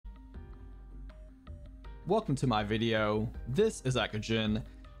Welcome to my video. This is Eckogen.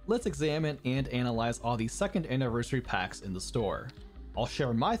 Let's examine and analyze all the second anniversary packs in the store. I'll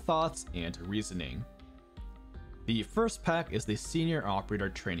share my thoughts and reasoning. The first pack is the Senior Operator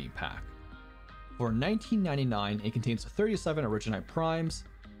Training Pack. For $19.99, it contains 37 Arknight Primes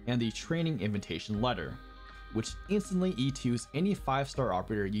and the Training Invitation Letter, which instantly E2s any 5-star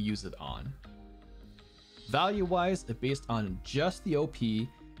operator you use it on. Value-wise, based on just the OP,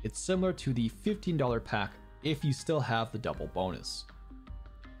 it's similar to the $15 pack if you still have the double bonus.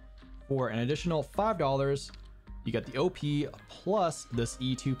 For an additional $5, you get the OP plus this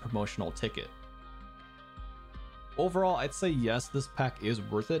E2 promotional ticket. Overall, I'd say yes, this pack is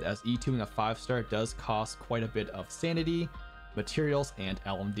worth it, as E2ing a 5-star does cost quite a bit of sanity, materials, and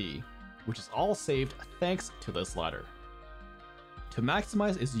LMD, which is all saved thanks to this letter. To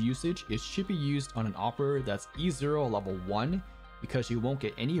maximize its usage, it should be used on an operator that's E0 level 1, because you won't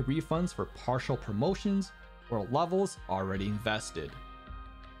get any refunds for partial promotions or levels already invested.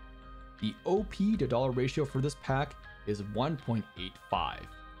 The OP to dollar ratio for this pack is 1.85.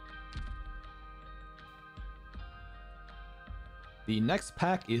 The next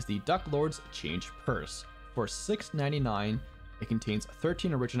pack is the Duck Lord's Change Purse. For $6.99, it contains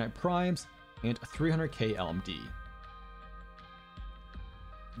 13 Arknight Primes and 300k LMD.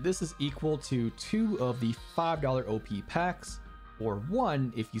 This is equal to 2 of the $5 OP packs, or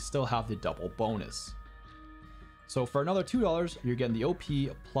 1 if you still have the double bonus. So for another $2, you're getting the OP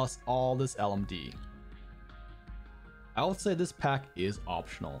plus all this LMD. I would say this pack is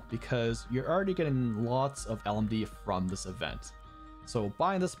optional because you're already getting lots of LMD from this event. So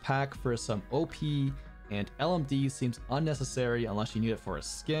buying this pack for some OP and LMD seems unnecessary unless you need it for a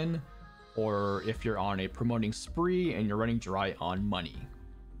skin, or if you're on a promoting spree and you're running dry on money.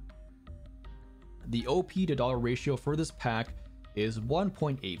 The OP to dollar ratio for this pack is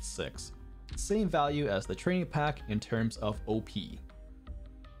 1.86, same value as the training pack in terms of OP.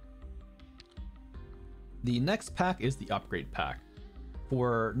 The next pack is the Upgrade Pack.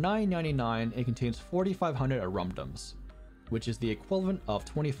 For $9.99, it contains 4,500 Arumdums, which is the equivalent of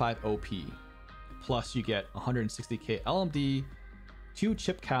 25 OP. Plus you get 160k LMD, 2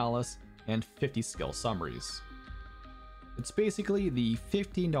 Chip Callus, and 50 skill summaries. It's basically the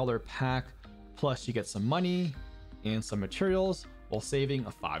 $15 pack, plus you get some money and some materials while saving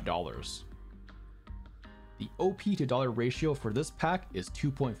 $5. The OP to dollar ratio for this pack is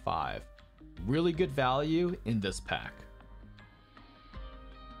 2.5. Really good value in this pack.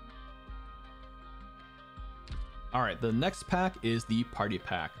 Alright, the next pack is the Party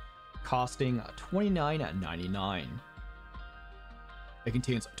Pack, costing $29.99. It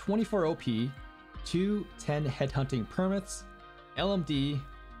contains 24 OP, 2 10 headhunting permits, LMD,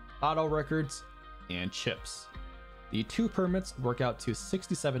 auto records, and chips. The 2 permits work out to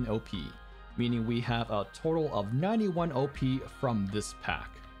 67 OP, meaning we have a total of 91 OP from this pack.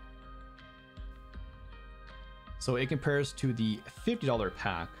 So it compares to the $50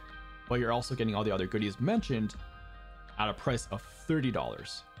 pack, but you're also getting all the other goodies mentioned at a price of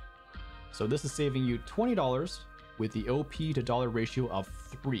 $30. So this is saving you $20 with the OP to dollar ratio of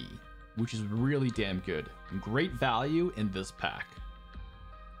 3, which is really damn good. Great value in this pack.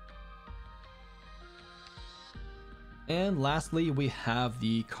 And lastly, we have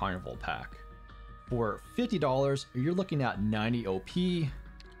the Carnival Pack. For $50, you're looking at 90 OP,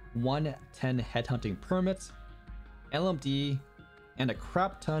 1 10 headhunting permits, LMD, and a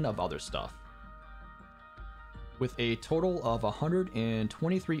crap ton of other stuff. With a total of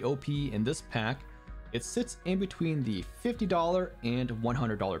 123 OP in this pack, it sits in between the $50 and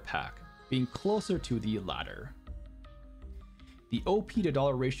 $100 pack, being closer to the latter. The OP to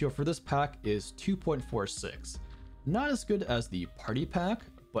dollar ratio for this pack is 2.46. Not as good as the Party Pack,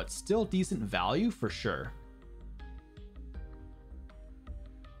 but still decent value for sure.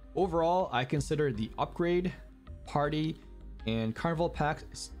 Overall, I consider the Upgrade, Party, and Carnival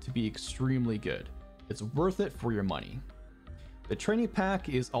packs to be extremely good. It's worth it for your money. The Training Pack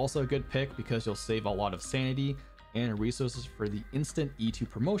is also a good pick because you'll save a lot of sanity and resources for the instant E2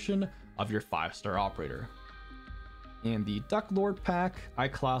 promotion of your 5-star operator. And the Duck Lord Pack I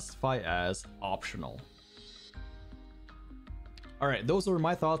classify as optional. Alright, those were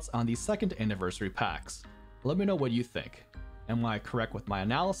my thoughts on the second anniversary packs. Let me know what you think. Am I correct with my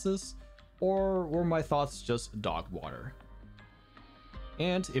analysis, or were my thoughts just dog water?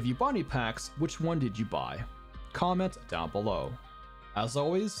 And if you bought any packs, which one did you buy? Comment down below. As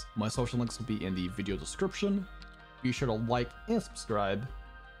always, my social links will be in the video description. Be sure to like and subscribe.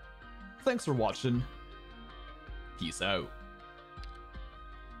 Thanks for watching. Peace out.